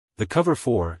The cover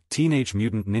for Teenage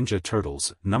Mutant Ninja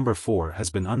Turtles #4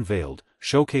 has been unveiled,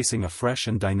 showcasing a fresh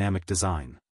and dynamic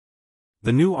design.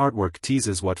 The new artwork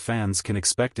teases what fans can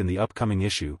expect in the upcoming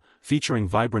issue, featuring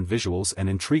vibrant visuals and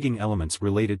intriguing elements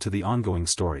related to the ongoing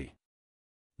story.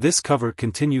 This cover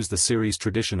continues the series'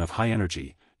 tradition of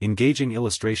high-energy, engaging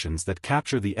illustrations that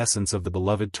capture the essence of the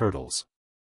beloved Turtles.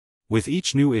 With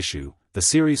each new issue, the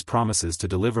series promises to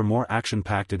deliver more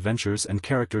action-packed adventures and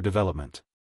character development.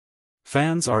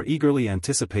 Fans are eagerly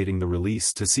anticipating the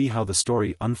release to see how the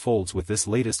story unfolds with this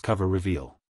latest cover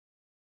reveal.